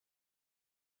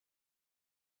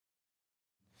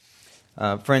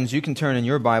Friends, you can turn in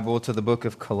your Bible to the book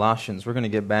of Colossians. We're going to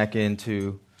get back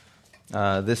into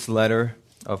this letter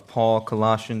of Paul,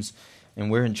 Colossians, and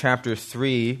we're in chapter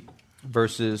 3,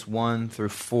 verses 1 through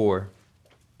 4.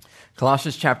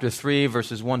 Colossians chapter 3,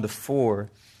 verses 1 to 4.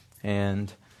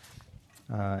 And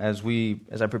as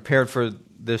I prepared for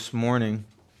this morning,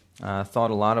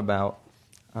 thought a lot about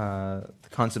the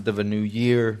concept of a new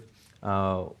year.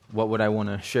 What would I want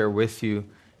to share with you?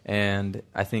 And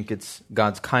I think it's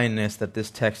God's kindness that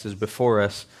this text is before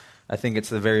us. I think it's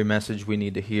the very message we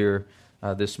need to hear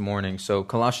this morning. So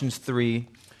Colossians 3,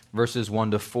 verses 1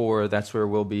 to 4, that's where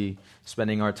we'll be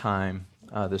spending our time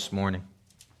this morning.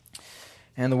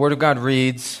 And the Word of God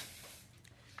reads,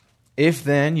 "If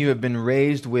then you have been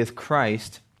raised with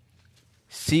Christ,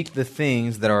 seek the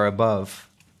things that are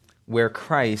above, where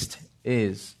Christ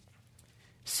is,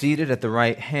 seated at the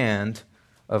right hand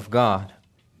of God.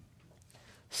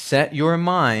 Set your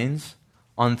minds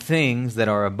on things that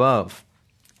are above,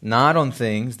 not on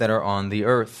things that are on the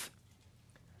earth.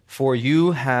 For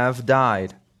you have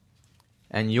died,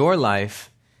 and your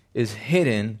life is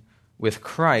hidden with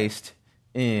Christ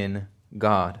in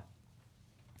God.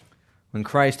 When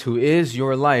Christ, who is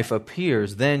your life,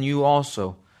 appears, then you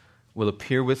also will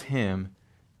appear with Him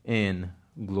in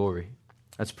glory."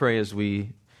 Let's pray as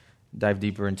we dive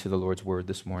deeper into the Lord's Word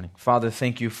this morning. Father,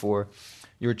 thank you for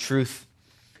your truth.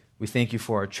 We thank you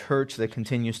for our church that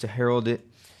continues to herald it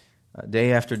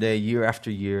day after day, year after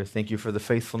year. Thank you for the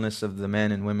faithfulness of the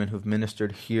men and women who've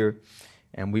ministered here.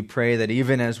 And we pray that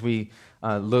even as we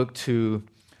look to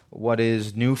what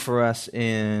is new for us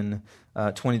in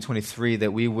 2023,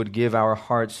 that we would give our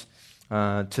hearts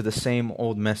to the same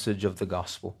old message of the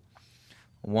gospel.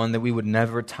 One that we would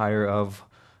never tire of,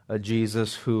 a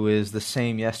Jesus who is the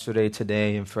same yesterday,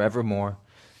 today, and forevermore.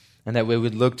 And that we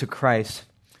would look to Christ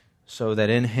so that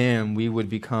in Him we would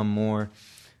become more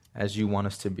as you want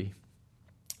us to be.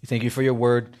 We thank you for your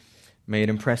word. May it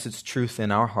impress its truth in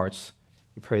our hearts.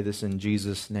 We pray this in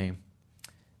Jesus' name.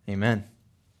 Amen.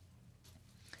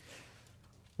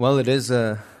 Well, it is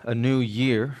a new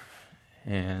year,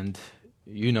 and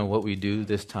you know what we do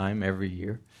this time every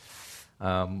year.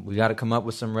 We got to come up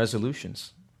with some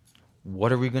resolutions.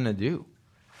 What are we going to do?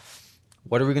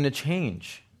 What are we going to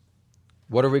change?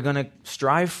 What are we going to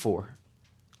strive for?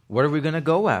 What are we going to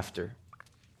go after?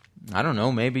 I don't know,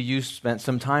 maybe you spent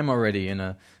some time already in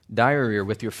a diary or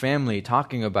with your family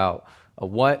talking about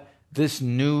what this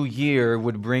new year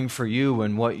would bring for you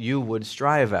and what you would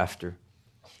strive after.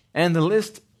 And the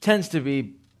list tends to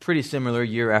be pretty similar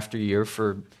year after year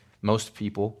for most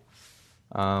people.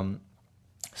 Some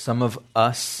of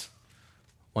us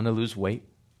want to lose weight.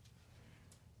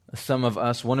 Some of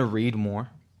us want to read more.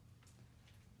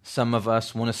 Some of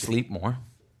us want to sleep more.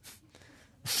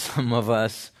 Some of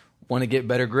us want to get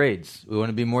better grades. We want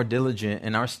to be more diligent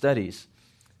in our studies.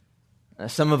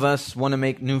 Some of us want to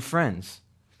make new friends.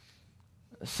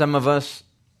 Some of us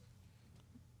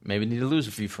maybe need to lose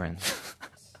a few friends.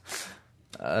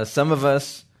 Some of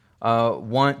us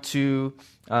want to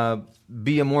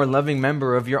be a more loving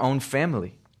member of your own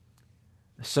family.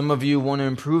 Some of you want to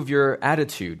improve your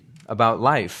attitude about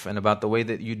life and about the way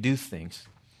that you do things.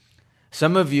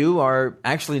 Some of you are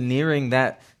actually nearing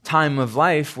that time of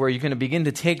life where you're going to begin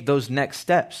to take those next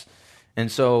steps. And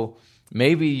so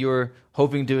maybe you're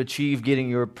hoping to achieve getting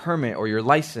your permit or your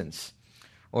license.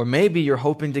 Or maybe you're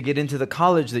hoping to get into the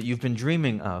college that you've been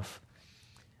dreaming of.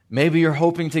 Maybe you're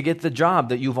hoping to get the job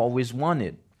that you've always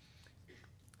wanted.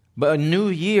 But a new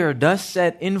year does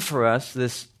set in for us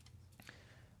this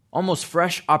almost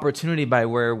fresh opportunity by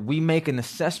where we make an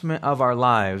assessment of our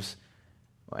lives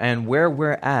and where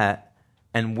we're at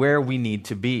and where we need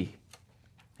to be.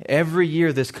 Every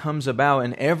year this comes about,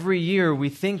 and every year we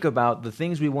think about the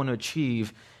things we want to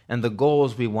achieve and the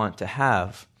goals we want to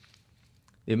have.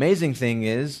 The amazing thing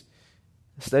is,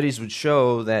 studies would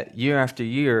show that year after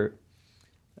year,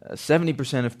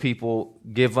 70% of people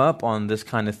give up on this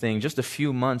kind of thing just a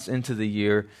few months into the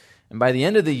year. And by the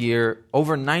end of the year,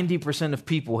 over 90% of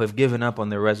people have given up on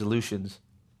their resolutions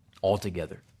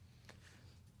altogether.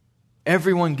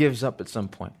 Everyone gives up at some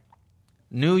point.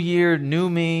 New year, new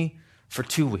me for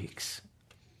 2 weeks.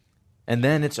 And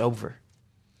then it's over.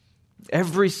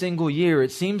 Every single year,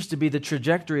 it seems to be the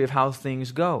trajectory of how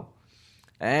things go.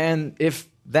 And if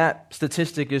that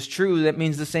statistic is true, that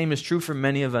means the same is true for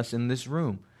many of us in this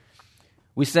room.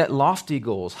 We set lofty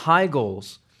goals,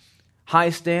 high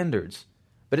standards,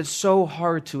 but it's so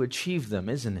hard to achieve them,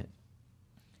 isn't it?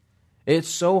 It's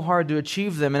so hard to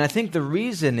achieve them, and I think the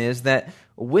reason is that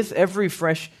with every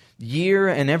fresh year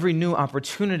and every new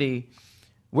opportunity,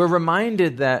 we're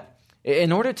reminded that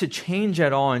in order to change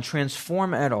at all and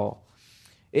transform at all,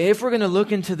 If we're going to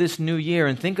look into this new year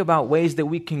and think about ways that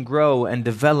we can grow and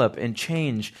develop and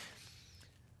change,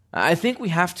 I think we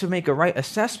have to make a right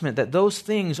assessment that those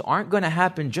things aren't going to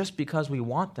happen just because we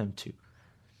want them to.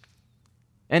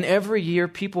 And every year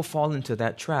people fall into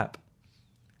that trap.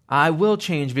 I will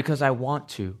change because I want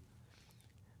to.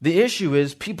 The issue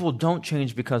is people don't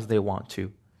change because they want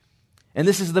to. And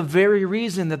this is the very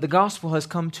reason that the gospel has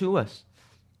come to us.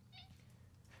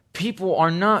 People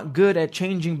are not good at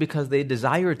changing because they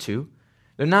desire to.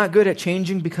 They're not good at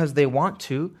changing because they want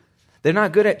to. They're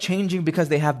not good at changing because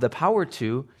they have the power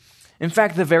to. In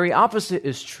fact, the very opposite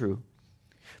is true.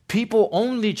 People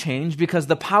only change because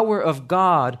the power of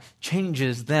God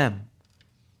changes them.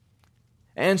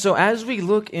 And so as we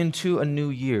look into a new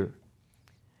year,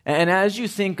 and as you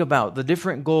think about the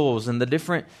different goals and the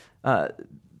different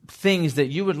things that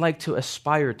you would like to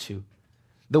aspire to,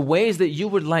 the ways that you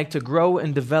would like to grow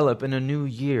and develop in a new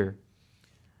year,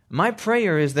 my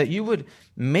prayer is that you would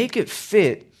make it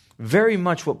fit very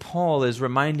much what Paul is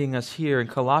reminding us here in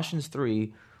Colossians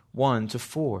 3,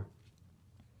 1-4.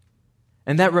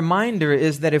 And that reminder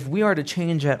is that if we are to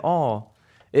change at all,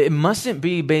 it mustn't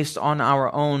be based on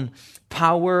our own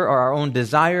power or our own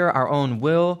desire, our own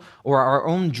will, or our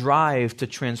own drive to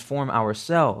transform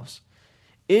ourselves.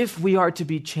 If we are to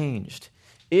be changed,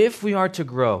 if we are to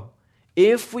grow,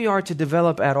 if we are to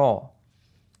develop at all,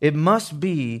 it must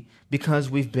be because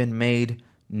we've been made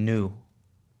new.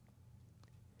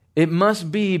 It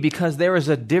must be because there is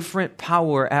a different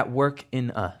power at work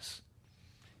in us.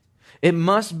 It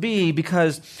must be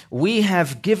because we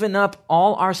have given up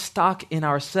all our stock in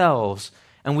ourselves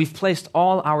and we've placed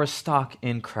all our stock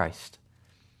in Christ.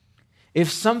 If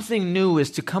something new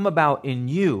is to come about in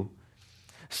you,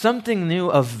 something new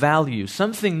of value,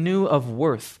 something new of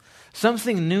worth,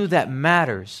 something new that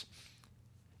matters,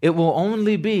 it will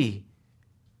only be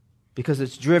because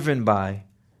it's driven by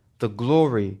the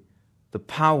glory, the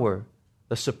power,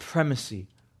 the supremacy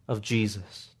of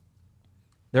Jesus.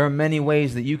 There are many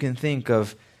ways that you can think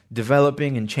of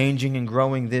developing and changing and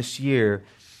growing this year,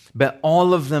 but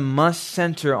all of them must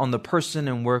center on the person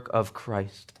and work of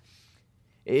Christ.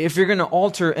 If you're going to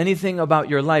alter anything about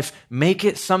your life, make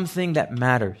it something that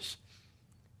matters.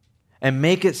 And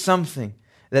make it something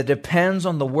that depends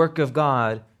on the work of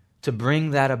God to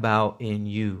bring that about in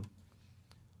you.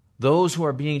 Those who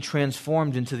are being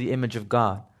transformed into the image of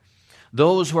God.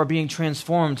 Those who are being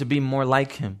transformed to be more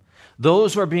like Him.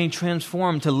 Those who are being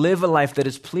transformed to live a life that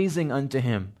is pleasing unto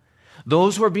Him.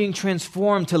 Those who are being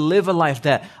transformed to live a life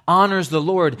that honors the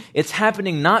Lord. It's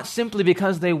happening not simply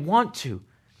because they want to.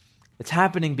 It's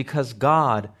happening because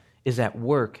God is at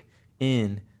work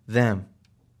in them.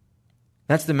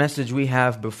 That's the message we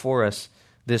have before us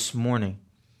this morning.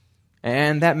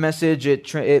 And that message, it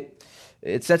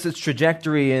sets its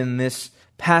trajectory in this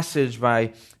passage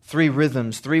by three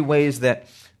rhythms, three ways that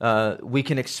we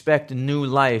can expect new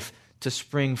life to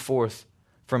spring forth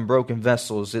from broken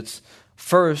vessels. It's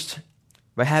first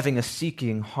by having a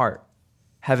seeking heart.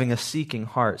 Having a seeking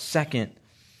heart. Second,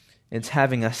 it's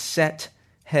having a set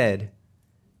head.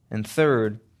 And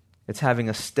third, it's having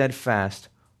a steadfast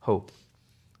hope.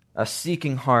 A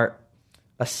seeking heart,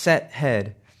 a set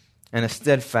head, and a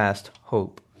steadfast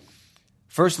hope.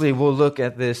 Firstly, we'll look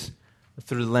at this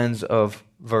through the lens of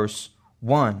verse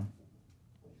 1.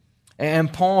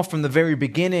 And Paul, from the very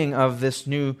beginning of this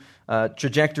new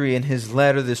trajectory in his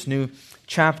letter, this new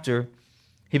chapter,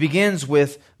 he begins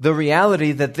with the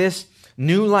reality that this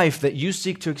new life that you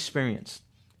seek to experience,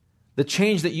 the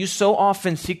change that you so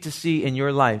often seek to see in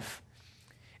your life,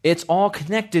 it's all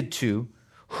connected to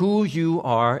who you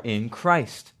are in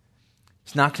Christ.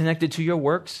 It's not connected to your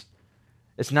works.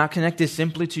 It's not connected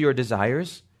simply to your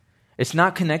desires. It's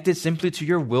not connected simply to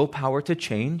your willpower to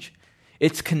change.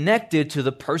 It's connected to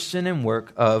the person and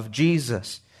work of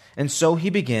Jesus. And so he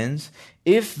begins,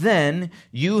 if then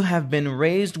you have been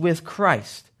raised with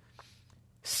Christ,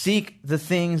 seek the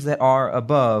things that are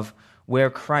above, where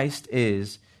Christ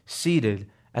is seated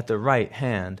at the right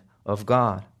hand of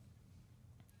God.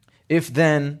 If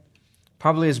then,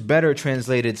 probably is better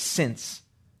translated since,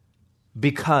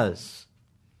 because.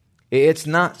 It's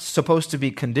not supposed to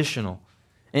be conditional.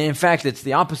 And in fact, it's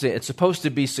the opposite. It's supposed to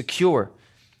be secure.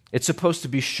 It's supposed to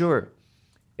be sure.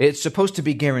 It's supposed to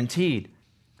be guaranteed.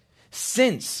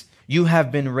 Since you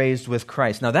have been raised with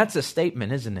Christ. Now that's a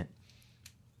statement, isn't it?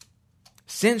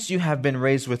 Since you have been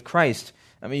raised with Christ.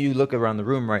 I mean, you look around the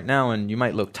room right now and you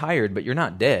might look tired, but you're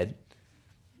not dead.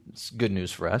 It's good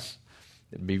news for us.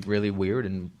 It'd be really weird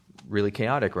and really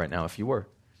chaotic right now if you were.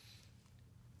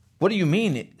 What do you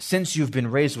mean, since you've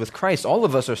been raised with Christ? All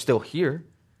of us are still here.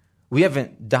 We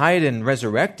haven't died and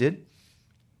resurrected.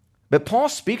 But Paul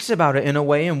speaks about it in a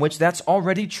way in which that's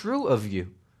already true of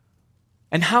you.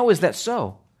 And how is that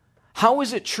so? How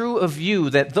is it true of you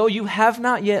that though you have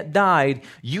not yet died,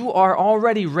 you are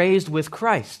already raised with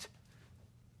Christ?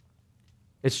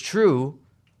 It's true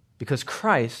because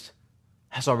Christ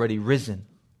has already risen.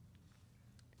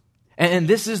 And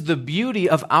this is the beauty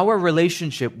of our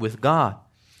relationship with God.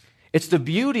 It's the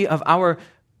beauty of our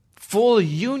full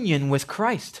union with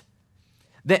Christ.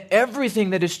 That everything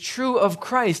that is true of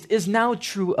Christ is now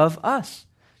true of us.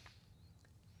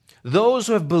 Those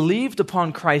who have believed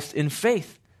upon Christ in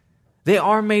faith, they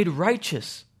are made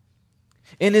righteous.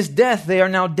 In his death, they are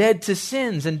now dead to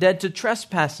sins and dead to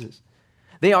trespasses.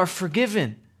 They are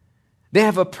forgiven. They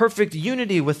have a perfect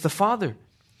unity with the Father.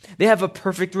 They have a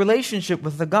perfect relationship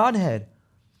with the Godhead.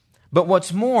 But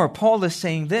what's more, Paul is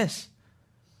saying this: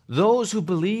 those who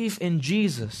believe in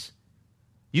Jesus,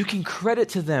 you can credit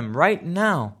to them right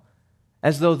now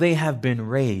as though they have been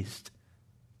raised.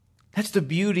 That's the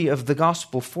beauty of the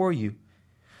gospel for you.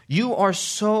 You are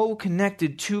so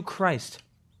connected to Christ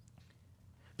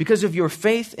because of your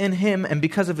faith in him and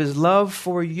because of his love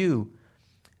for you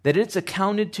that it's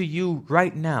accounted to you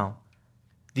right now,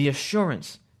 the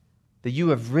assurance that you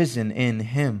have risen in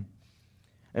him.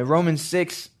 In Romans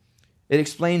 6, it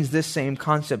explains this same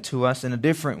concept to us in a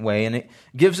different way, and it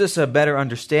gives us a better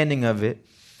understanding of it.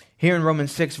 Here in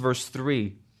Romans 6, verse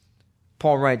 3,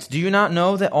 Paul writes, "Do you not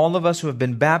know that all of us who have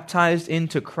been baptized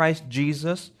into Christ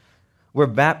Jesus were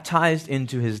baptized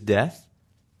into his death?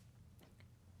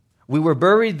 We were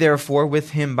buried, therefore,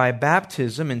 with him by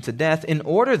baptism into death, in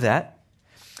order that,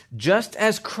 just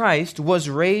as Christ was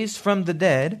raised from the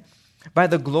dead by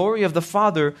the glory of the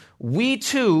Father, we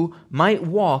too might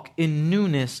walk in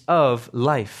newness of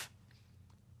life."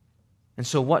 And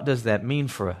so what does that mean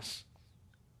for us?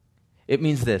 It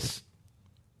means this: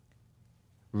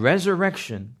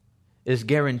 resurrection is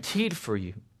guaranteed for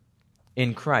you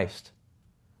in Christ,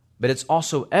 but it's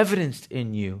also evidenced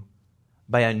in you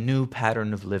by a new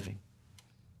pattern of living.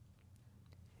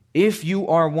 If you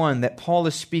are one that Paul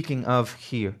is speaking of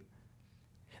here,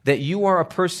 that you are a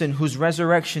person whose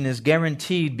resurrection is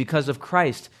guaranteed because of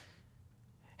Christ,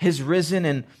 his risen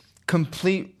and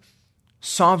complete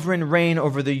sovereign reign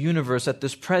over the universe at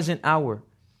this present hour,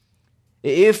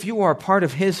 if you are part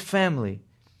of his family,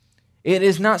 it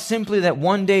is not simply that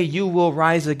one day you will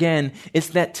rise again, it's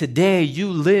that today you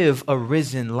live a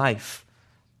risen life.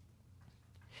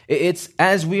 It's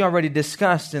as we already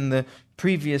discussed in the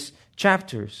previous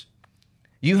chapters.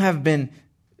 You have been,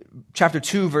 chapter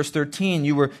 2, verse 13,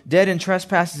 you were dead in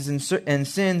trespasses and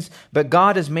sins, but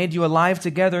God has made you alive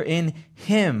together in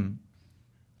him.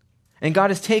 And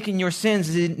God has taken your sins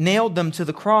and nailed them to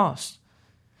the cross.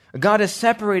 God has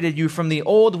separated you from the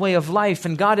old way of life,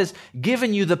 and God has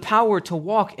given you the power to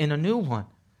walk in a new one.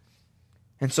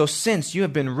 And so since you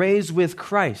have been raised with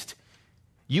Christ,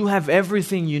 you have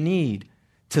everything you need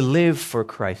to live for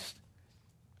Christ.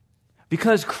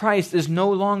 Because Christ is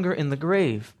no longer in the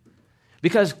grave.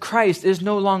 Because Christ is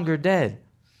no longer dead.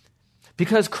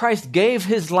 Because Christ gave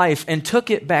his life and took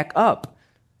it back up.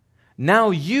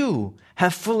 Now you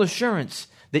have full assurance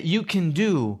that you can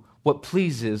do what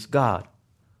pleases God.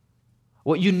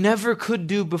 What you never could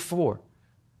do before.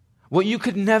 What you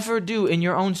could never do in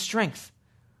your own strength.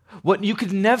 What you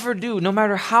could never do, no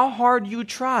matter how hard you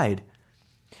tried.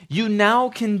 You now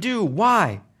can do.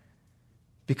 Why?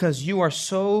 Because you are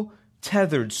so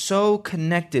tethered, so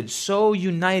connected, so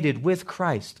united with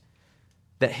Christ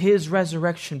that his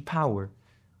resurrection power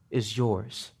is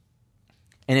yours.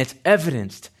 And it's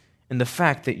evidenced in the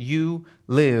fact that you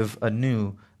live a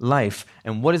new life.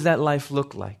 And what does that life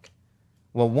look like?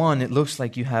 Well, one, it looks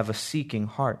like you have a seeking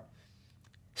heart.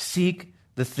 Seek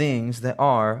the things that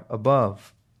are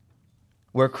above,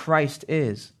 where Christ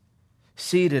is,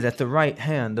 seated at the right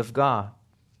hand of God.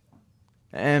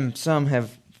 And some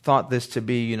have thought this to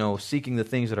be, seeking the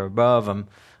things that are above. I'm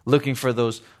looking for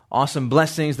those awesome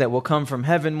blessings that will come from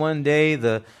heaven one day,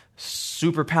 the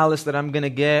super palace that I'm going to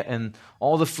get, and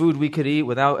all the food we could eat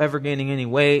without ever gaining any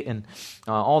weight, and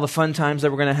all the fun times that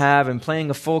we're going to have, and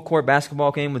playing a full court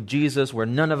basketball game with Jesus where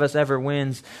none of us ever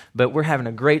wins, but we're having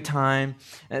a great time.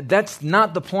 That's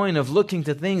not the point of looking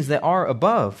to things that are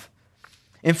above.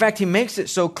 In fact, he makes it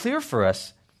so clear for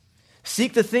us.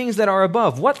 Seek the things that are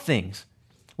above. What things?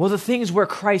 Well, the things where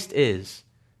Christ is.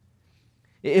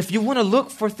 If you want to look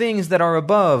for things that are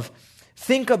above,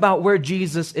 think about where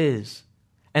Jesus is,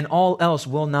 and all else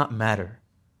will not matter.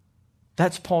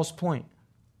 That's Paul's point.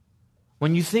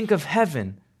 When you think of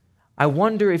heaven, I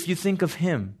wonder if you think of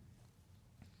him.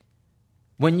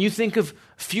 When you think of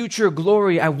future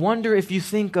glory, I wonder if you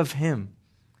think of him.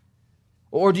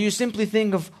 Or do you simply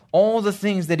think of all the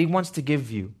things that He wants to give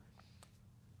you?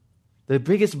 The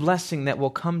biggest blessing that will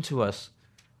come to us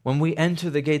when we enter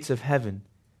the gates of heaven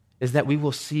is that we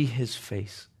will see His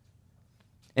face.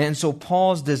 And so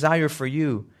Paul's desire for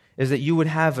you is that you would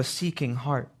have a seeking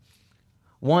heart,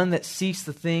 one that seeks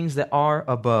the things that are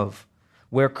above,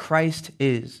 where Christ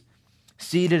is,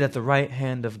 seated at the right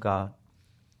hand of God.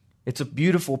 It's a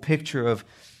beautiful picture of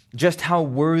just how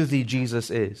worthy Jesus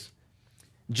is.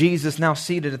 Jesus now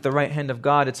seated at the right hand of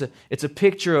God. It's a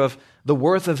picture of the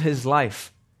worth of His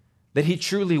life, that He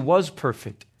truly was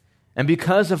perfect. And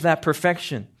because of that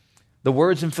perfection, the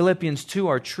words in Philippians 2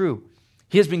 are true.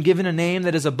 He has been given a name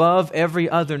that is above every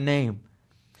other name.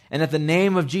 And at the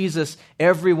name of Jesus,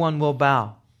 everyone will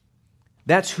bow.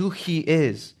 That's who He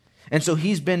is. And so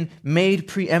He's been made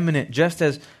preeminent, just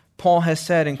as Paul has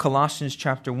said in Colossians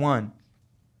chapter 1.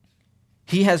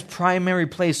 He has primary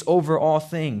place over all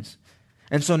things.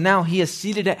 And so now He is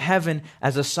seated at heaven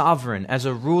as a sovereign, as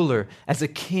a ruler, as a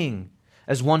king,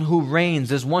 as one who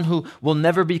reigns, as one who will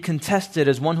never be contested,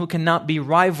 as one who cannot be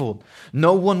rivaled.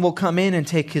 No one will come in and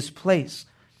take His place.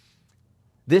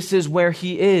 This is where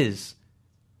He is.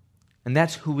 And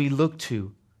that's who we look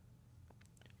to.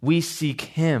 We seek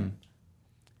Him.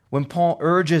 When Paul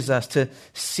urges us to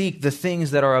seek the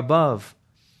things that are above,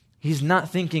 he's not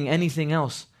thinking anything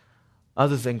else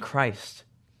other than Christ.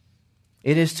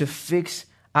 It is to fix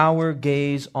our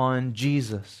gaze on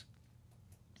Jesus.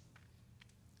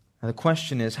 Now the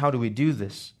question is, how do we do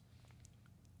this?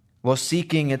 Well,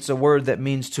 seeking, it's a word that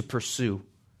means to pursue.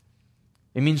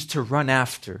 It means to run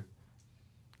after.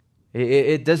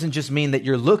 It doesn't just mean that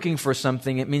you're looking for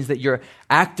something. It means that you're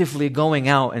actively going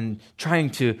out and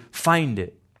trying to find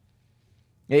it.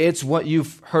 It's what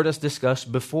you've heard us discuss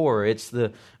before. It's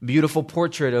the beautiful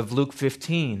portrait of Luke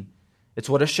 15. It's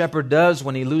what a shepherd does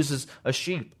when he loses a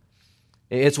sheep.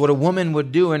 It's what a woman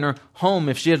would do in her home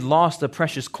if she had lost a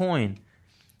precious coin.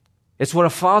 It's what a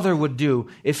father would do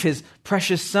if his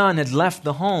precious son had left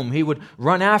the home. He would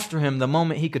run after him the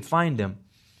moment he could find him.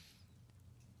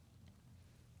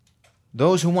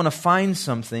 Those who want to find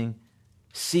something,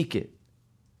 seek it.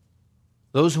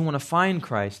 Those who want to find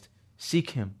Christ,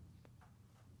 seek Him.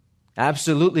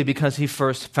 Absolutely, because He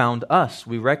first found us.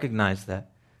 We recognize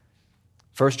that.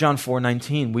 1 John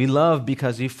 4:19, we love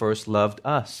because He first loved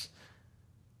us.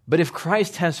 But if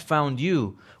Christ has found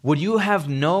you, would you have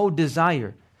no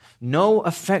desire, no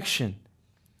affection,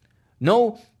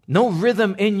 no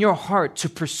rhythm in your heart to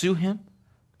pursue Him?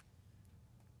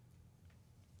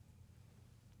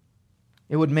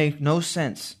 It would make no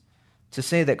sense to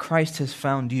say that Christ has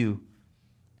found you,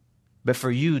 but for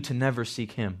you to never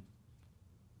seek Him.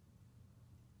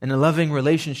 In a loving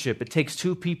relationship, it takes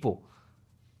two people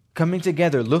coming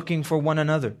together, looking for one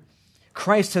another.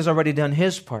 Christ has already done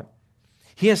His part.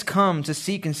 He has come to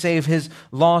seek and save His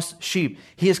lost sheep.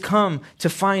 He has come to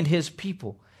find His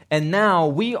people. And now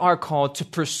we are called to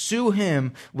pursue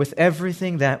Him with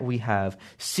everything that we have.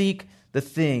 Seek the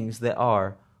things that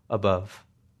are above.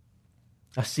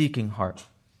 A seeking heart.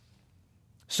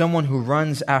 Someone who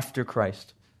runs after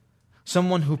Christ.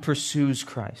 Someone who pursues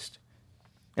Christ.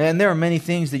 And there are many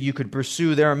things that you could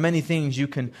pursue. There are many things you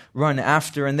can run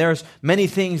after. And there's many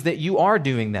things that you are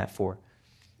doing that for.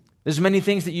 There's many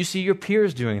things that you see your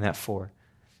peers doing that for.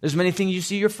 There's many things you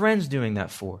see your friends doing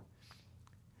that for.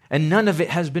 And none of it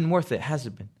has been worth it, has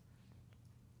it been?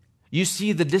 You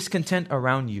see the discontent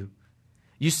around you.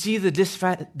 You see the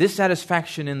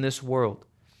dissatisfaction in this world.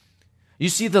 You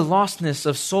see the lostness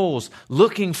of souls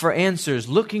looking for answers,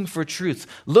 looking for truth,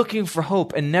 looking for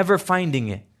hope, and never finding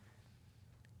it.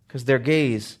 Because their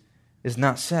gaze is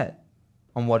not set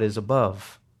on what is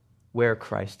above, where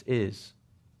Christ is.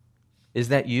 Is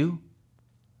that you?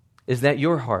 Is that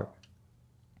your heart?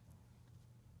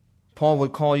 Paul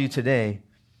would call you today,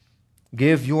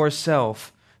 give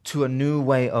yourself to a new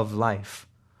way of life,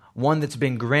 one that's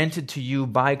been granted to you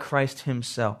by Christ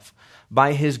Himself,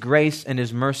 by His grace and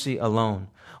His mercy alone.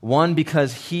 One,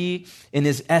 because He, in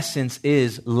His essence,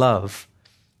 is love.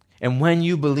 And when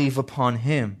you believe upon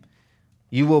Him,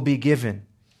 you will be given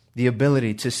the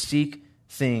ability to seek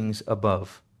things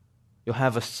above. You'll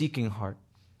have a seeking heart,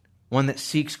 one that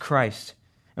seeks Christ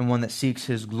and one that seeks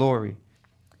His glory.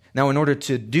 Now, in order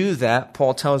to do that,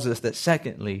 Paul tells us that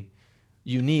secondly,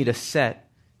 you need a set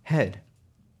head.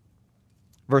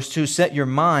 Verse 2, set your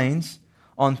minds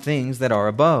on things that are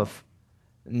above,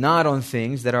 not on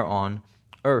things that are on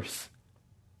earth.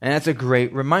 And that's a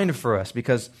great reminder for us,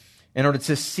 because in order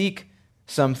to seek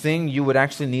something, you would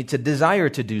actually need to desire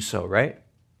to do so, right?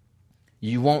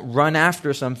 You won't run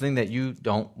after something that you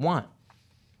don't want.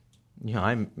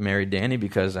 I married Danny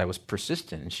because I was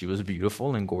persistent, and she was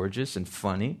beautiful and gorgeous and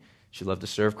funny. She loved to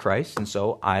serve Christ, and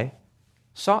so I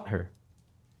sought her.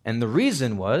 And the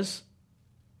reason was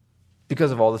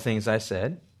because of all the things I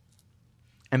said,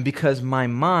 and because my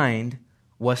mind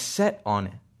was set on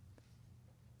it.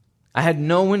 I had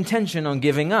no intention on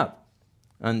giving up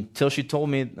unless she told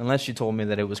me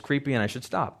that it was creepy and I should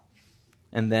stop.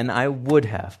 And then I would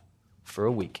have for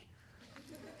a week.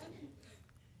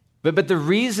 But the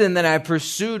reason that I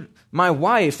pursued my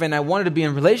wife and I wanted to be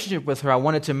in a relationship with her, I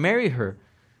wanted to marry her,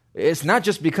 it's not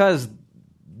just because,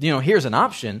 here's an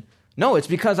option. No, it's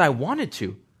because I wanted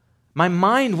to. My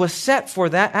mind was set for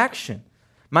that action.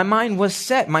 My mind was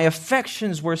set. My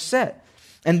affections were set.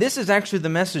 And this is actually the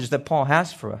message that Paul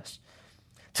has for us.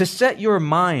 To set your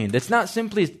mind, it's not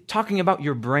simply talking about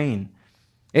your brain.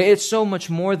 It's so much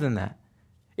more than that.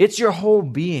 It's your whole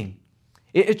being.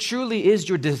 It truly is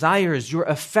your desires, your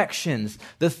affections,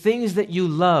 the things that you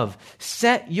love.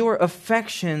 Set your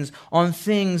affections on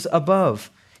things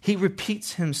above. He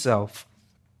repeats himself.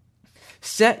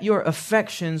 Set your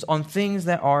affections on things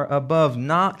that are above,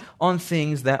 not on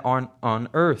things that are on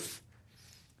earth.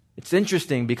 It's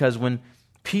interesting because when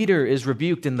Peter is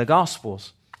rebuked in the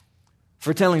Gospels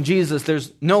for telling Jesus,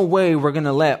 there's no way we're going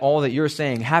to let all that you're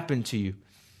saying happen to you,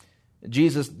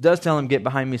 Jesus does tell him, get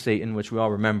behind me, Satan, which we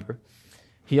all remember.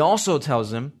 He also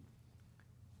tells him,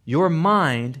 your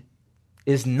mind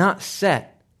is not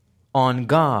set on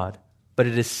God, but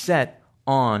it is set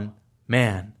on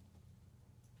man.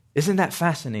 Isn't that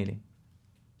fascinating?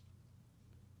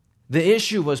 The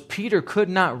issue was Peter could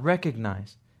not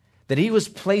recognize that he was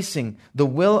placing the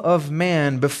will of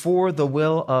man before the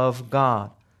will of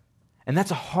God. And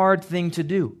that's a hard thing to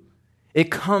do.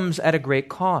 It comes at a great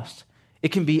cost. It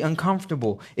can be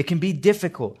uncomfortable. It can be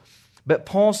difficult. But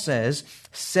Paul says,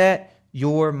 set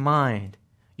your mind,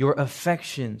 your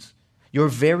affections, your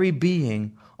very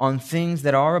being on things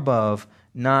that are above,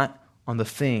 not on the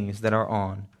things that are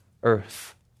on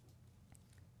earth.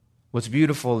 What's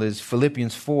beautiful is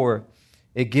Philippians 4,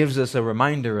 it gives us a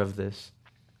reminder of this.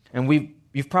 And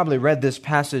you've probably read this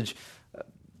passage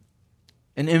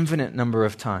an infinite number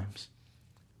of times.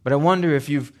 But I wonder if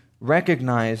you've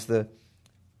recognized the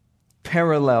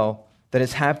parallel that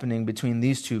is happening between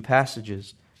these two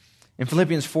passages. In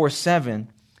Philippians 4:7,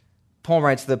 Paul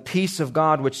writes, the peace of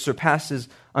God which surpasses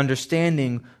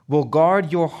understanding will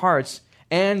guard your hearts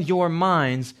and your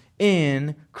minds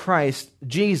in Christ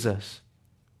Jesus.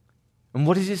 And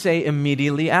what does he say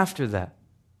immediately after that?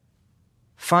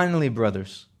 Finally,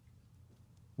 brothers,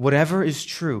 whatever is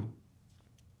true,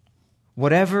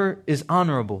 whatever is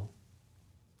honorable,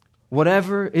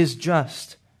 whatever is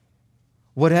just,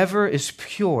 whatever is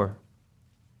pure,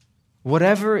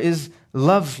 whatever is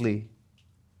lovely,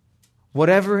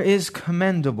 whatever is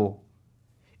commendable,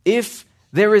 if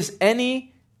there is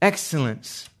any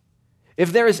excellence,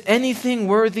 if there is anything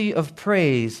worthy of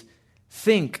praise,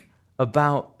 think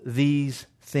about these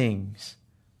things.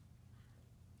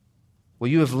 Well,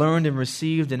 you have learned and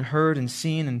received and heard and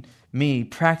seen in me,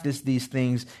 practice these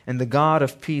things, and the God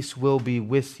of peace will be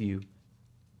with you.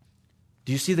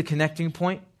 Do you see the connecting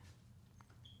point?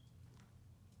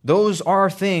 Those are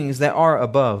things that are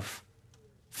above.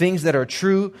 Things that are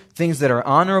true, things that are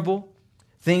honorable,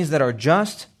 things that are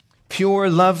just, pure,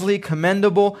 lovely,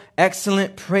 commendable,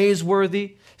 excellent,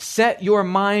 praiseworthy. Set your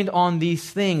mind on these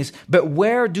things. But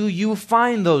where do you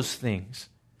find those things?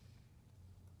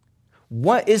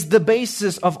 What is the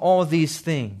basis of all these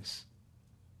things?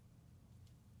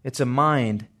 It's a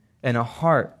mind and a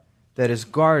heart that is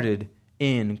guarded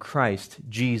in Christ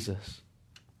Jesus.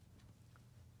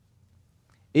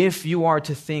 If you are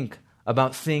to think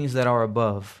about things that are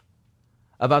above,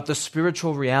 about the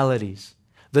spiritual realities,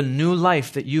 the new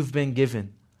life that you've been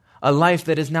given, a life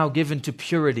that is now given to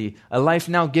purity, a life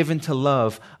now given to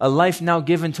love, a life now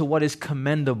given to what is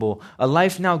commendable, a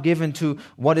life now given to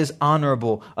what is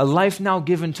honorable, a life now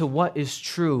given to what is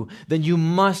true, then you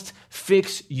must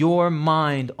fix your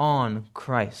mind on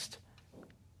Christ.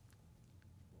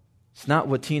 It's not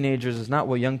what teenagers, it's not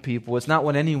what young people, it's not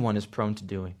what anyone is prone to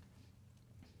doing.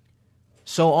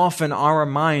 So often our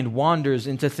mind wanders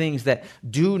into things that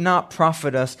do not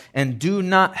profit us and do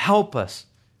not help us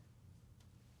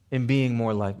in being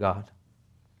more like God.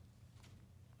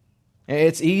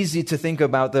 It's easy to think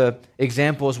about the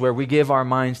examples where we give our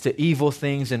minds to evil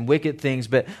things and wicked things,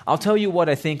 but I'll tell you what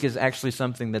I think is actually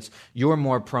something that's you're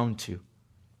more prone to.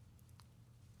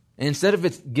 And instead of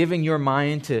it giving your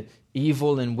mind to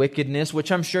evil and wickedness,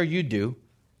 which I'm sure you do,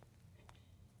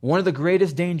 one of the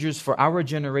greatest dangers for our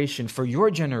generation, for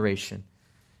your generation,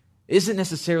 isn't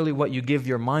necessarily what you give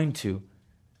your mind to.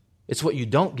 It's what you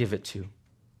don't give it to.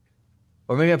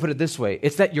 Or maybe I put it this way,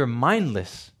 it's that you're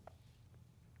mindless.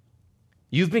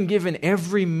 You've been given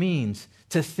every means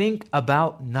to think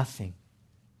about nothing.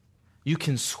 You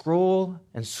can scroll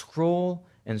and scroll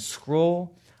and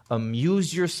scroll,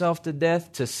 amuse yourself to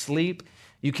death, to sleep.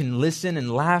 You can listen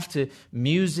and laugh to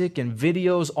music and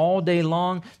videos all day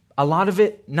long. A lot of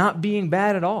it not being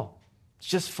bad at all. It's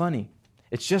just funny.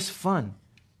 It's just fun.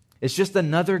 It's just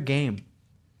another game.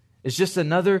 It's just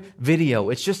another video.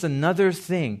 It's just another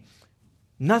thing.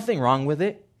 Nothing wrong with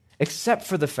it, except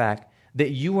for the fact that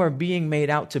you are being made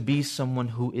out to be someone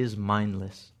who is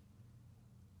mindless.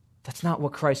 That's not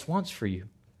what Christ wants for you.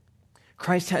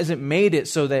 Christ hasn't made it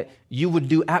so that you would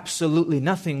do absolutely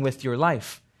nothing with your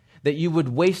life, that you would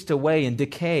waste away and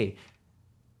decay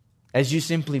as you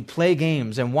simply play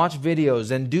games and watch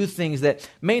videos and do things that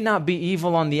may not be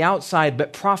evil on the outside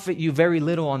but profit you very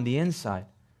little on the inside.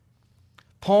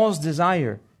 Paul's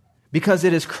desire, because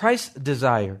it is Christ's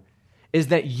desire, is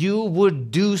that you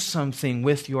would do something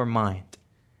with your mind.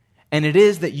 And it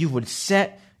is that you would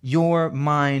set your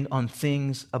mind on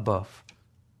things above.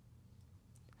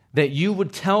 That you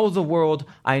would tell the world,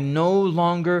 I no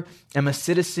longer am a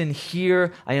citizen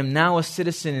here. I am now a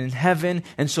citizen in heaven.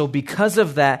 And so because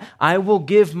of that, I will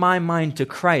give my mind to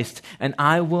Christ and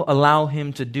I will allow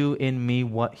him to do in me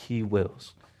what he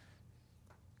wills.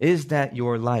 Is that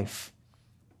your life?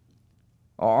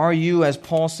 Or are you, as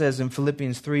Paul says in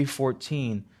Philippians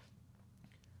 3:14,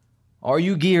 are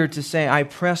you geared to say, I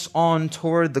press on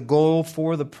toward the goal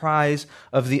for the prize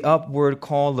of the upward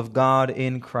call of God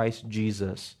in Christ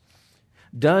Jesus?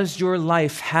 Does your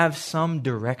life have some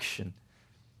direction?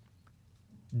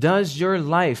 Does your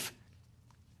life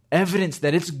evidence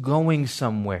that it's going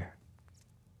somewhere?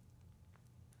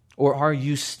 Or are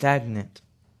you stagnant?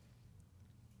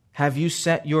 Have you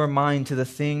set your mind to the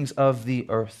things of the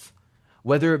earth,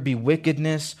 whether it be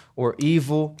wickedness or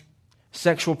evil,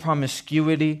 sexual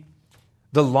promiscuity,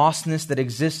 the lostness that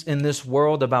exists in this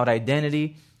world about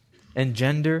identity and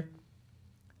gender,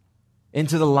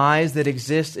 into the lies that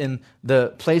exist in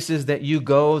the places that you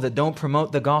go that don't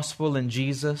promote the gospel and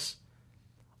Jesus?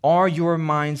 Are your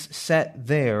minds set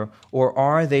there, or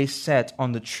are they set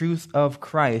on the truth of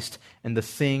Christ and the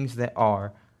things that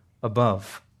are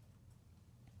above?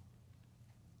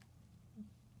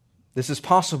 This is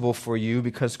possible for you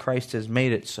because Christ has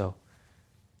made it so.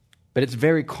 But it's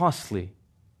very costly.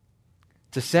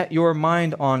 To set your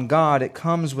mind on God, it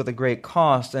comes with a great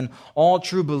cost, and all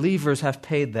true believers have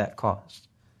paid that cost.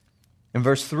 And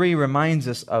verse 3 reminds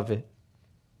us of it.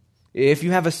 If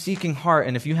you have a seeking heart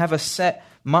and if you have a set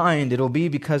mind, it'll be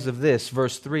because of this.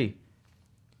 Verse 3,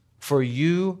 for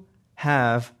you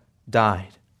have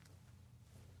died,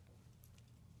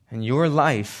 and your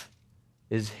life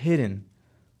is hidden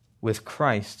with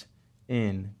Christ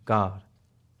in God.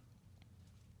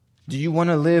 Do you want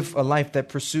to live a life that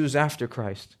pursues after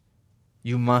Christ?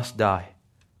 You must die.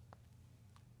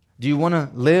 Do you want to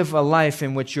live a life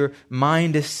in which your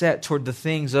mind is set toward the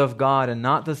things of God and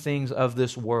not the things of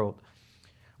this world?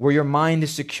 Where your mind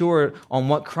is secure on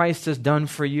what Christ has done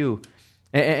for you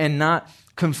and not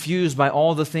confused by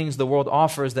all the things the world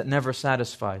offers that never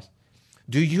satisfies?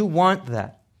 Do you want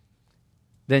that?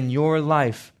 Then your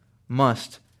life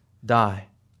must die.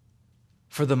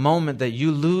 For the moment that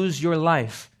you lose your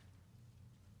life,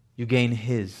 you gain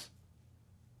His.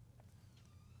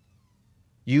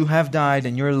 You have died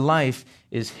and your life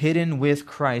is hidden with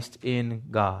Christ in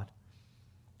God.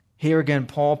 Here again,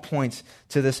 Paul points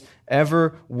to this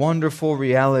ever wonderful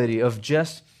reality of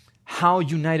just how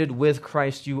united with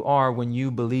Christ you are when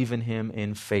you believe in Him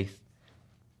in faith.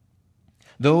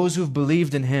 Those who've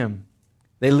believed in Him,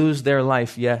 they lose their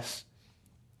life, yes,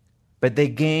 but they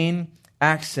gain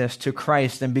access to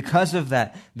Christ, and because of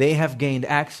that, they have gained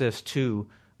access to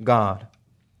God.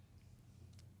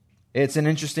 It's an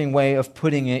interesting way of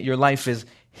putting it. Your life is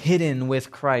hidden with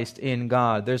Christ in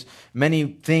God. There's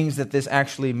many things that this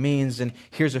actually means, and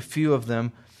here's a few of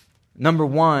them. Number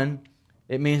one,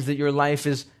 it means that your life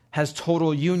has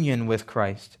total union with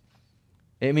Christ.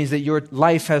 It means that your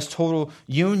life has total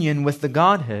union with the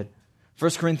Godhead.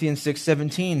 1 Corinthians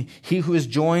 6:17, he who is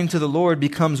joined to the Lord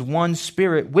becomes one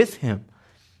spirit with Him.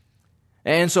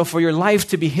 And so for your life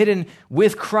to be hidden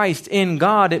with Christ in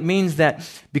God, it means that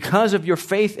because of your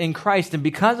faith in Christ and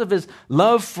because of His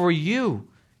love for you,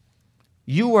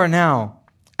 you are now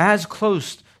as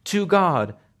close to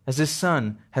God as His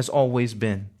Son has always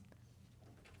been.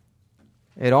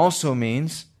 It also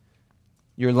means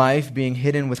your life being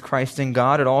hidden with Christ in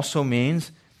God. It also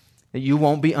means that you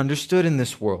won't be understood in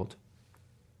this world.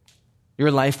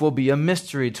 Your life will be a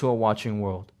mystery to a watching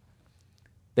world.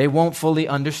 They won't fully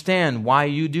understand why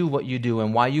you do what you do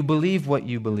and why you believe what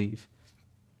you believe.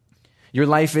 Your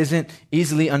life isn't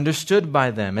easily understood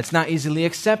by them. It's not easily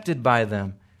accepted by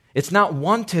them. It's not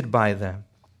wanted by them.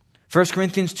 1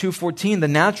 Corinthians 2:14, the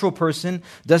natural person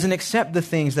doesn't accept the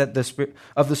things of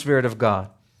the Spirit of God,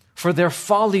 for they're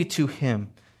folly to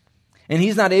him. And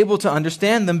he's not able to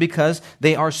understand them because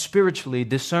they are spiritually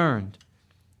discerned.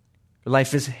 Your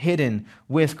life is hidden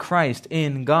with Christ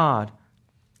in God,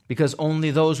 because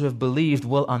only those who have believed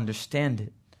will understand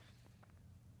it.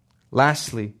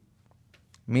 Lastly,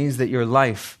 it means that your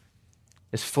life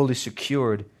is fully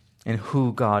secured in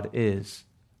who God is.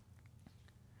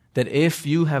 That if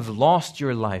you have lost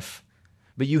your life,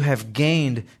 but you have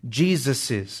gained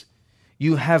Jesus's,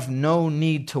 you have no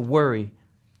need to worry,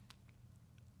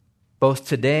 both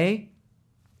today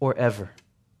or ever.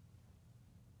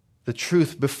 The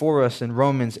truth before us in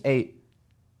Romans 8,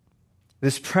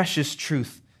 this precious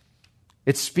truth,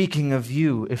 it's speaking of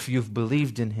you if you've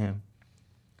believed in him.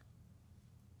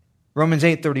 Romans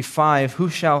 8:35, who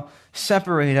shall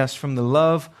separate us from the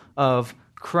love of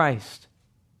Christ?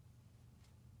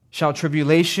 Shall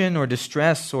tribulation or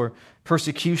distress or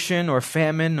persecution or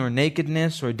famine or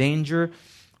nakedness or danger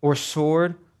or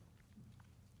sword?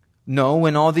 No,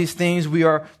 in all these things we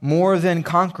are more than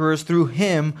conquerors through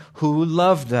him who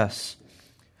loved us.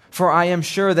 For I am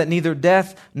sure that neither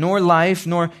death, nor life,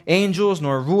 nor angels,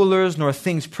 nor rulers, nor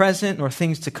things present, nor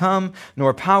things to come,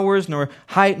 nor powers, nor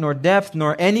height, nor depth,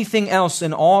 nor anything else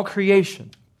in all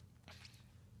creation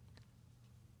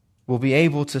will be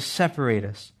able to separate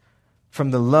us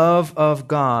from the love of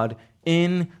God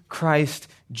in Christ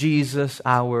Jesus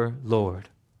our Lord.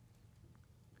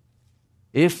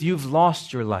 If you've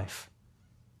lost your life,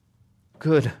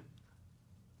 good.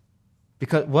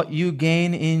 Because what you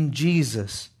gain in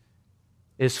Jesus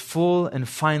is full and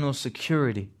final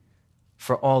security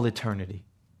for all eternity.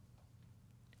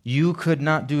 You could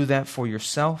not do that for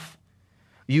yourself.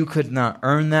 You could not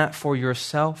earn that for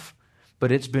yourself,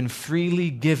 but it's been freely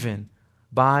given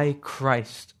by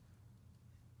Christ.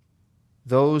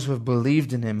 Those who have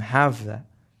believed in him have that.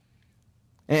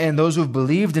 And those who have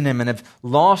believed in him and have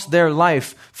lost their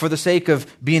life for the sake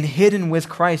of being hidden with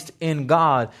Christ in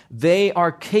God, they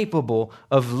are capable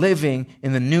of living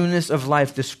in the newness of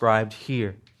life described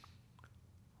here.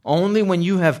 Only when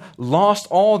you have lost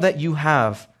all that you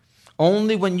have,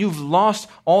 only when you've lost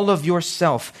all of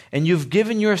yourself and you've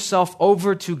given yourself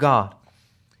over to God,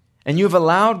 and you've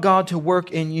allowed God to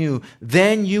work in you,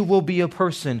 then you will be a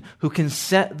person who can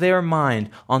set their mind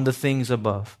on the things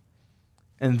above.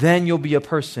 And then you'll be a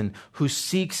person who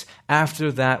seeks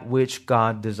after that which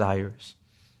God desires.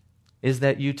 Is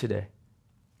that you today?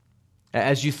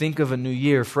 As you think of a new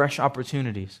year, fresh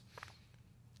opportunities,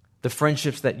 the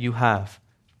friendships that you have,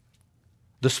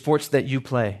 the sports that you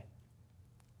play,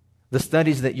 the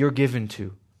studies that you're given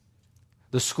to,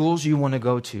 the schools you want to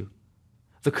go to,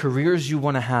 the careers you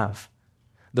want to have,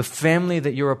 the family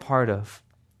that you're a part of,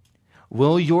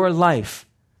 will your life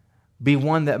be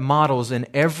one that models in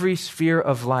every sphere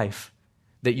of life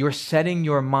that you're setting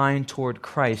your mind toward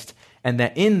Christ, and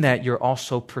that in that you're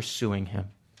also pursuing him?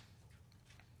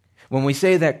 When we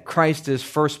say that Christ is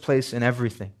first place in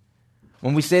everything,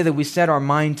 when we say that we set our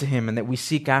mind to him and that we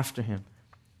seek after him,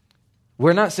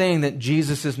 we're not saying that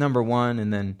Jesus is number one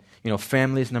and then,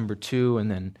 family is number two and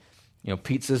then,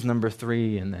 pizza's number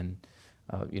three and then,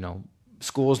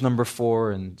 school's number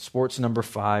four and sports number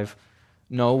five.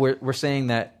 No, we're saying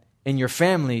that in your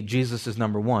family, Jesus is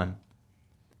number one.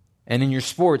 And in your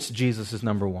sports, Jesus is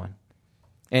number one.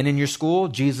 And in your school,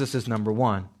 Jesus is number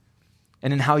one.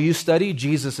 And in how you study,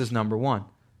 Jesus is number one.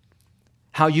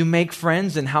 How you make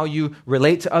friends and how you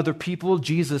relate to other people,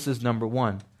 Jesus is number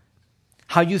one.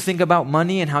 How you think about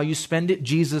money and how you spend it,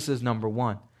 Jesus is number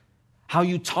one. How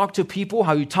you talk to people,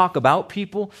 how you talk about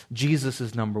people, Jesus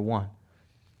is number one.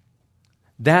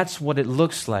 That's what it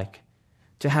looks like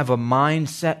to have a mind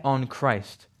set on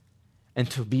Christ and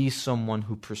to be someone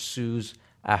who pursues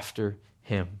after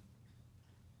him.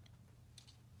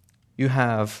 You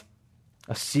have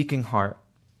a seeking heart,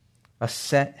 a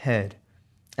set head,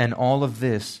 and all of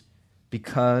this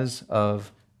because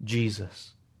of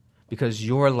Jesus. Because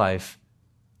your life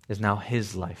is now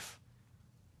his life.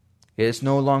 It's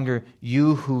no longer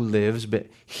you who lives, but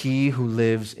he who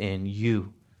lives in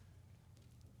you.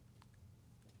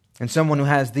 And someone who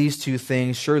has these two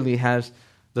things surely has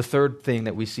the third thing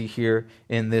that we see here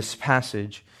in this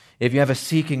passage. If you have a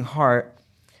seeking heart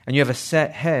and you have a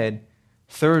set head,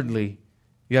 thirdly,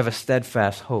 you have a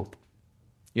steadfast hope.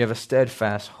 You have a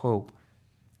steadfast hope.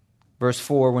 Verse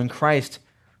 4, when Christ,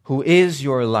 who is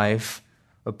your life,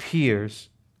 appears,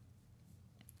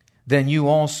 then you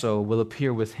also will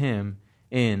appear with him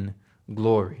in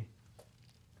glory.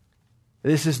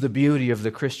 This is the beauty of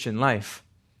the Christian life.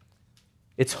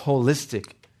 It's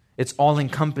holistic. It's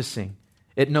all-encompassing.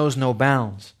 It knows no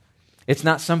bounds. It's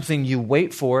not something you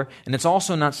wait for, and it's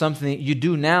also not something that you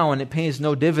do now and it pays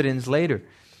no dividends later.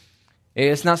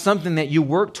 It's not something that you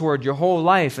work toward your whole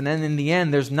life and then in the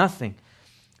end there's nothing.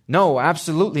 No,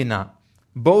 absolutely not.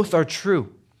 Both are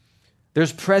true.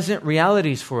 There's present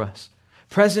realities for us,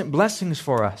 present blessings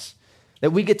for us,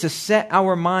 that we get to set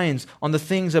our minds on the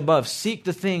things above, seek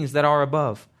the things that are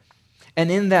above,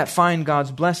 and in that find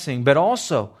God's blessing, but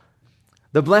also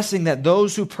the blessing that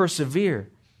those who persevere,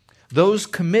 those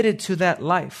committed to that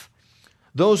life,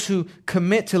 those who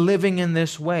commit to living in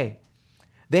this way,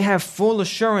 they have full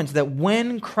assurance that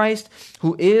when Christ,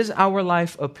 who is our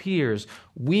life, appears,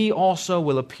 we also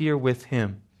will appear with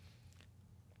him.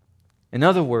 In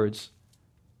other words,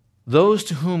 those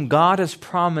to whom God has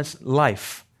promised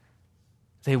life,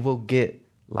 they will get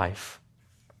life.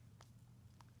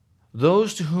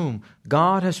 Those to whom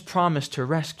God has promised to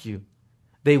rescue,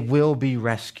 they will be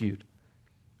rescued.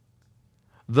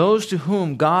 Those to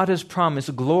whom God has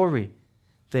promised glory,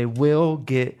 they will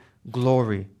get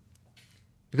glory.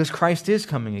 Because Christ is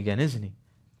coming again, isn't he?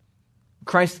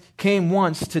 Christ came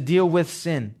once to deal with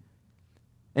sin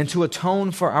and to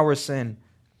atone for our sin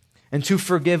and to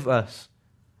forgive us.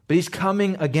 But he's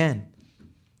coming again.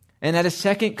 And at his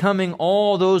second coming,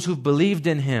 all those who've believed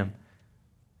in him,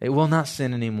 they will not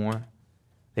sin anymore.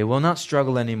 They will not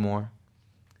struggle anymore.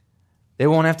 They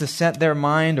won't have to set their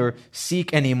mind or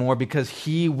seek anymore because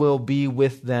he will be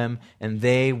with them and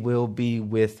they will be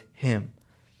with him.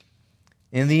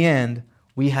 In the end,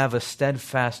 we have a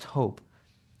steadfast hope.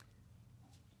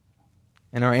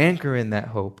 And our anchor in that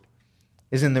hope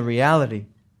is in the reality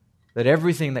that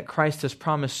everything that Christ has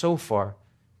promised so far,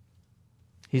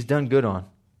 he's done good on.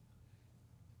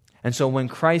 And so when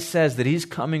Christ says that he's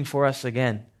coming for us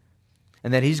again,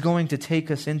 and that he's going to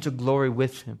take us into glory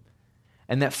with him,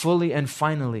 and that fully and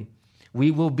finally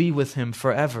we will be with him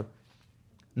forever,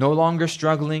 no longer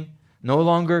struggling, no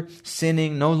longer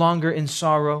sinning, no longer in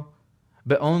sorrow,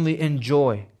 but only in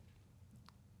joy,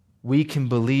 we can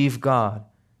believe God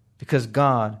because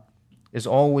God is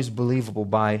always believable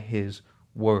by his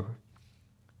word.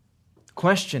 The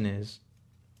question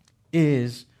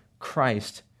is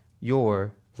Christ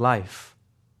your life?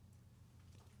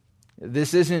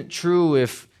 This isn't true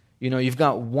if you've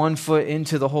got one foot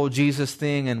into the whole Jesus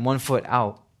thing and one foot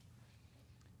out.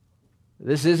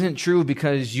 This isn't true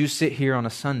because you sit here on a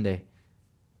Sunday.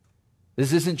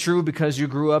 This isn't true because you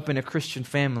grew up in a Christian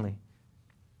family.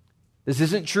 This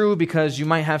isn't true because you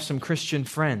might have some Christian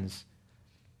friends.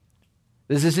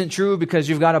 This isn't true because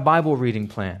you've got a Bible reading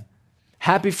plan.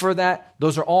 Happy for that.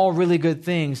 Those are all really good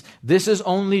things. This is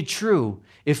only true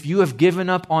if you have given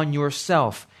up on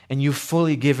yourself and you've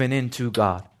fully given in to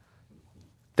God.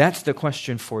 That's the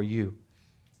question for you.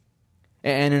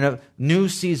 And in a new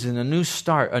season, a new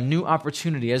start, a new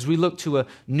opportunity, as we look to a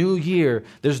new year,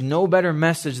 there's no better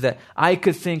message that I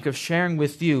could think of sharing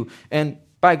with you. And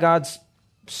by God's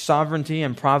sovereignty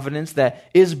and providence that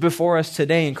is before us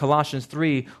today in Colossians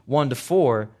 3,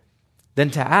 1-4, than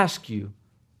to ask you,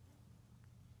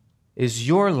 is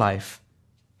your life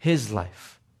his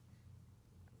life?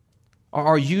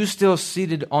 Are you still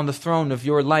seated on the throne of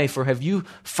your life, or have you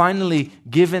finally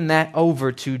given that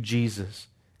over to Jesus?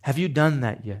 Have you done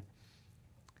that yet?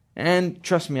 And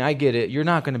trust me, I get it. You're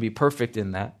not going to be perfect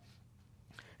in that.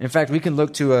 In fact, we can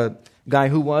look to a guy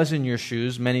who was in your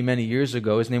shoes many, many years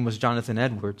ago. His name was Jonathan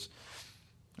Edwards.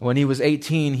 When he was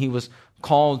 18, he was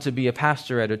called to be a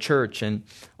pastor at a church. And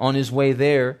on his way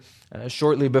there,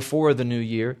 shortly before the new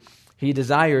year, he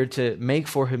desired to make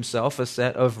for himself a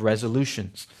set of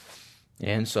resolutions.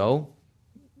 And so,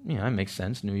 it makes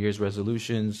sense. New Year's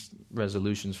resolutions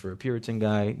for a Puritan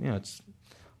guy, it's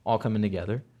all coming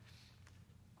together.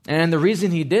 And the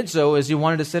reason he did so is he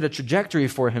wanted to set a trajectory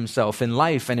for himself in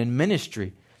life and in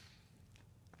ministry.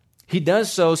 He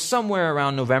does so somewhere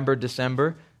around November,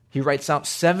 December. He writes out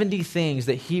 70 things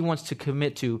that he wants to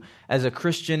commit to as a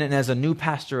Christian and as a new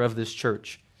pastor of this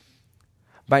church.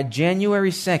 By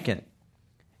January 2nd,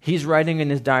 he's writing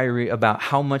in his diary about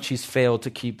how much he's failed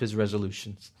to keep his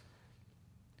resolutions.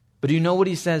 But do you know what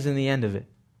he says in the end of it?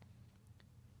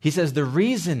 He says, the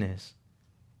reason is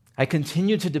I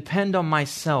continue to depend on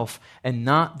myself and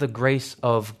not the grace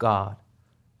of God.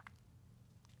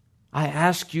 I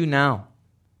ask you now,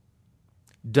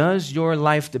 does your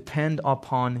life depend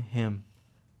upon him?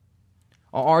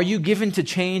 Are you given to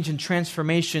change and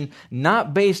transformation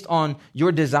not based on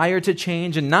your desire to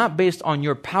change and not based on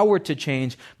your power to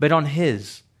change, but on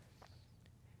his?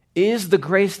 Is the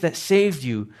grace that saved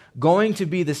you going to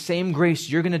be the same grace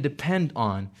you're going to depend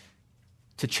on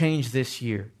to change this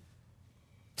year,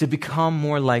 to become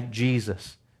more like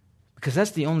Jesus, because that's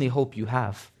the only hope you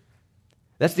have.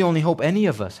 That's the only hope any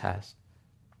of us has.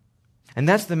 And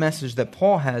that's the message that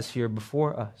Paul has here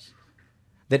before us.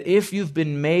 That if you've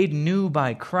been made new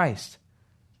by Christ,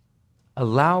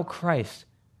 allow Christ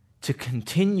to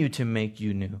continue to make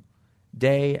you new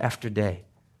day after day.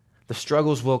 The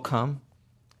struggles will come.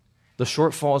 The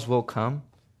shortfalls will come.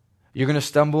 You're going to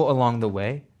stumble along the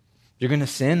way. You're going to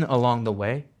sin along the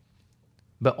way.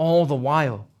 But all the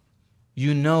while,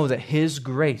 you know that His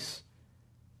grace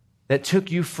that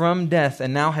took you from death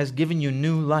and now has given you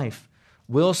new life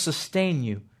will sustain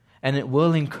you, and it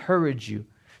will encourage you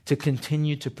to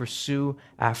continue to pursue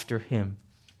after Him.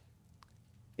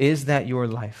 Is that your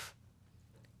life?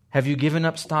 Have you given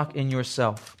up stock in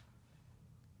yourself?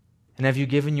 And have you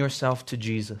given yourself to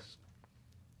Jesus?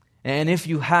 And if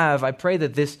you have, I pray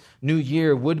that this new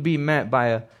year would be met by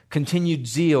a continued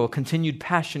zeal, continued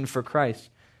passion for Christ.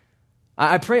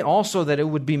 I pray also that it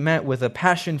would be met with a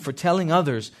passion for telling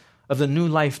others of the new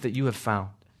life that you have found.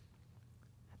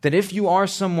 That if you are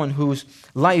someone whose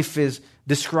life is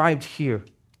described here,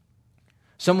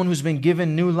 someone who's been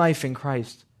given new life in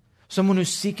Christ, someone who's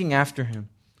seeking after Him,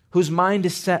 whose mind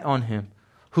is set on Him,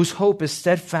 whose hope is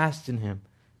steadfast in Him,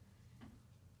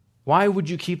 why would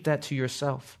you keep that to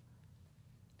yourself?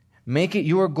 Make it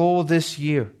your goal this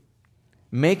year.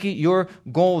 Make it your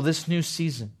goal this new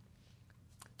season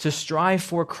to strive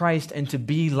for Christ and to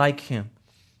be like Him.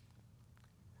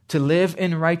 To live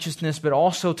in righteousness, but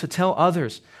also to tell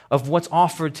others of what's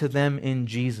offered to them in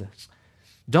Jesus.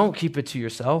 Don't keep it to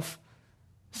yourself.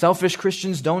 Selfish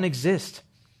Christians don't exist.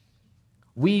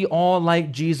 We all,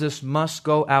 like Jesus, must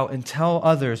go out and tell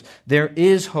others there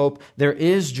is hope, there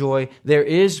is joy, there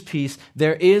is peace,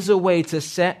 there is a way to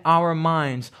set our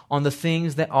minds on the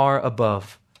things that are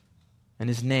above. And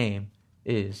His name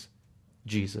is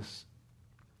Jesus.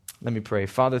 Let me pray.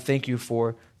 Father, thank You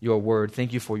for Your word.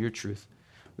 Thank You for Your truth.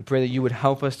 We pray that You would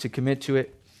help us to commit to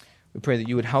it. We pray that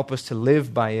You would help us to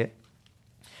live by it.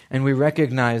 And we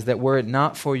recognize that were it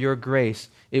not for Your grace,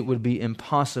 it would be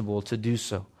impossible to do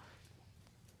so.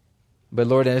 But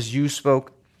Lord, as You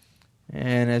spoke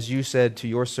and as You said to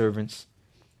Your servants,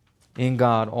 in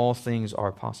God all things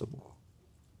are possible.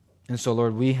 And so,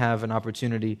 Lord, we have an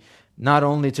opportunity not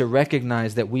only to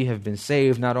recognize that we have been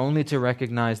saved, not only to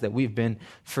recognize that we've been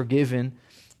forgiven,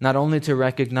 not only to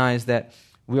recognize that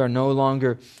we are no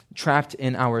longer trapped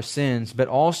in our sins, but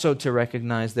also to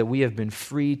recognize that we have been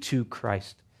free to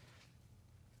Christ,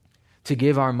 to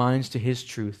give our minds to His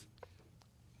truth,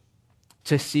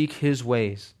 to seek His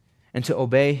ways, and to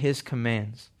obey His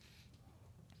commands.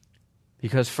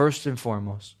 Because first and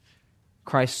foremost,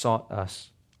 Christ sought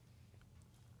us.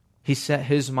 He set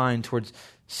His mind towards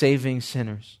saving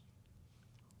sinners.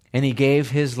 And He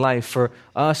gave His life for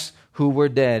us who were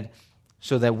dead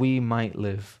so that we might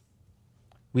live.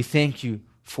 We thank You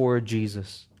for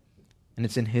Jesus. And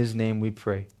it's in His name we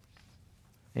pray.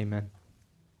 Amen.